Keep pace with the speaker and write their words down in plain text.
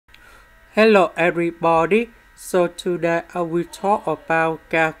Hello everybody, so today I will talk about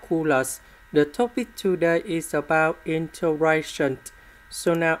calculus. The topic today is about integration.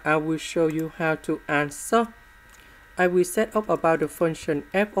 So now I will show you how to answer. I will set up about the function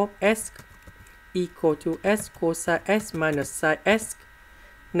f of x equal to x cosine x minus sine x.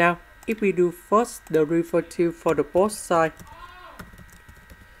 Now if we do first the derivative for the both sides,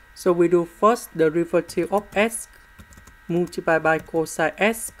 so we do first the derivative of x multiplied by cosine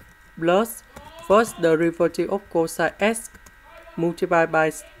x plus first the derivative of cosine x multiplied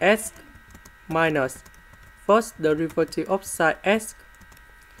by x minus first the derivative of sine x.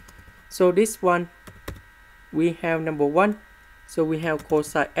 So this one we have number one, so we have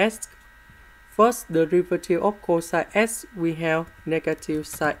cosine x. First the derivative of cosine x, we have negative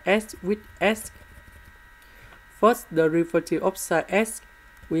sine x with x. First the derivative of sine x,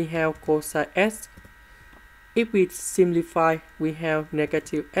 we have cosine x. If we simplify, we have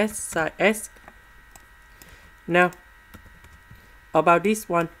negative s sine x. Now, about this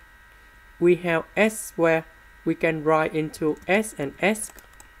one, we have s squared. We can write into s and s.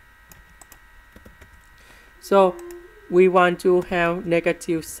 So, we want to have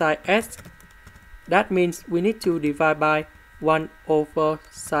negative sine s. That means we need to divide by 1 over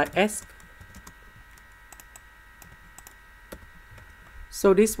sine s.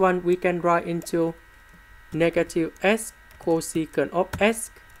 So, this one we can write into negative s cosecant of s.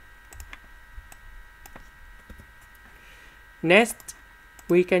 Next,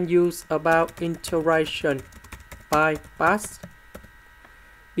 we can use about integration by parts.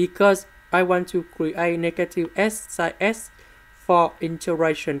 Because I want to create negative s sine s for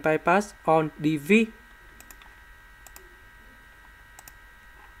integration by parts on dv.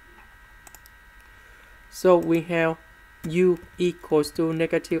 So we have u equals to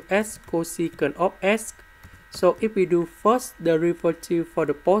negative s cosecant of s. So if we do first the derivative for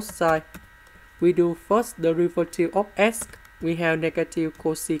the both sides, we do first the derivative of s, we have negative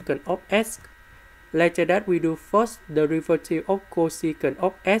cosecant of s. Later that we do first the derivative of cosecant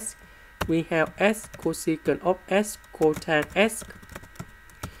of s, we have s cosecant of s cotangent s.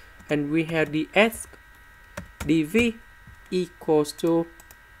 And we have ds dv equals to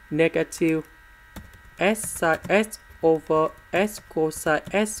negative s sine s over s cosine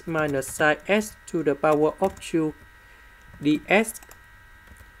s minus sine s to the power of 2 ds.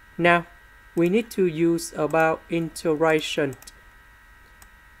 Now we need to use about integration.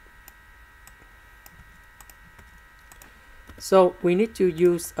 So we need to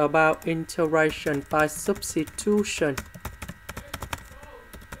use about integration by substitution.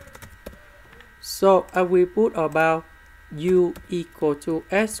 So I will put about u equal to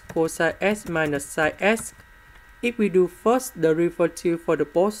s cosine s minus sine s. If we do first the derivative for the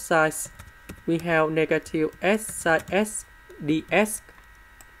both sides, we have negative s sine s ds.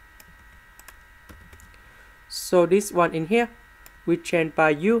 So this one in here, we change by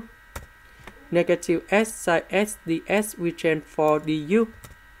u. Negative s sine s ds, we change for du.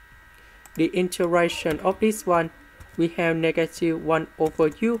 The integration of this one, we have negative 1 over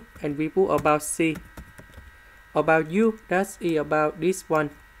u, and we put about c. About u, that's about this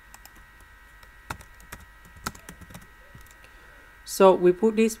one. So we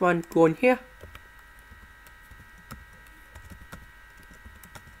put this one going here.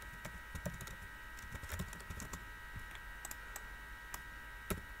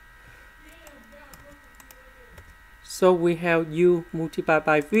 So we have u multiplied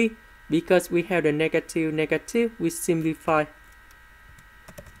by v. Because we have the negative negative, we simplify.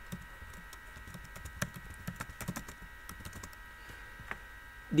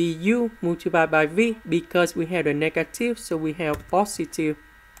 Du multiplied by v, because we have the negative, so we have positive,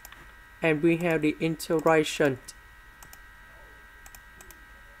 and we have the integration.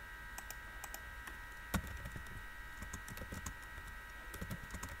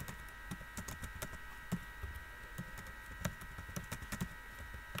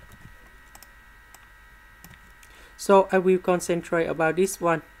 So I will concentrate about this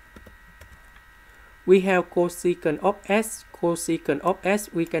one. We have cosecant of s. Cosecant of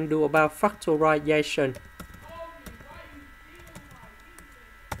s, we can do about factorization.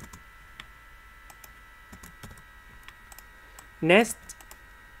 Next,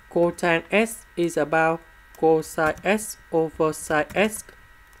 cotangent s is about cosine s over sine s.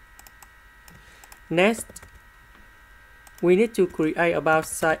 Next, we need to create about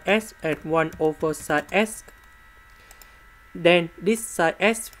sine s at 1 over sine s. Then this sine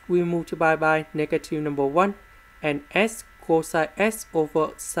s we multiply by negative number 1 and s cosine s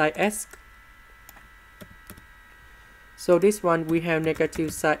over sine s. So this one we have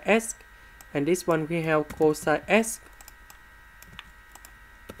negative sine s, and this one we have cosine s.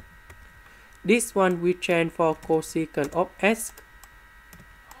 This one we change for cosecant of x.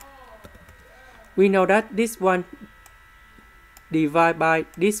 We know that this one divided by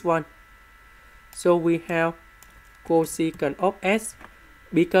this one. So we have cosecant of s.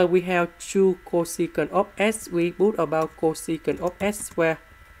 Because we have two cosecant of s, we put about cosecant of s square.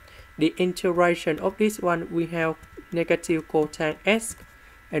 The integration of this one, we have negative cotangent s,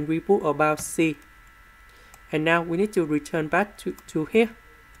 and we put about c. And now we need to return back to here.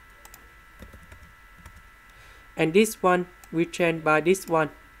 And this one, we change by this one.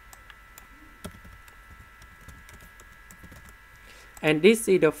 And this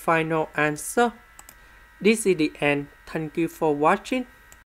is the final answer. This is the end. Thank you for watching.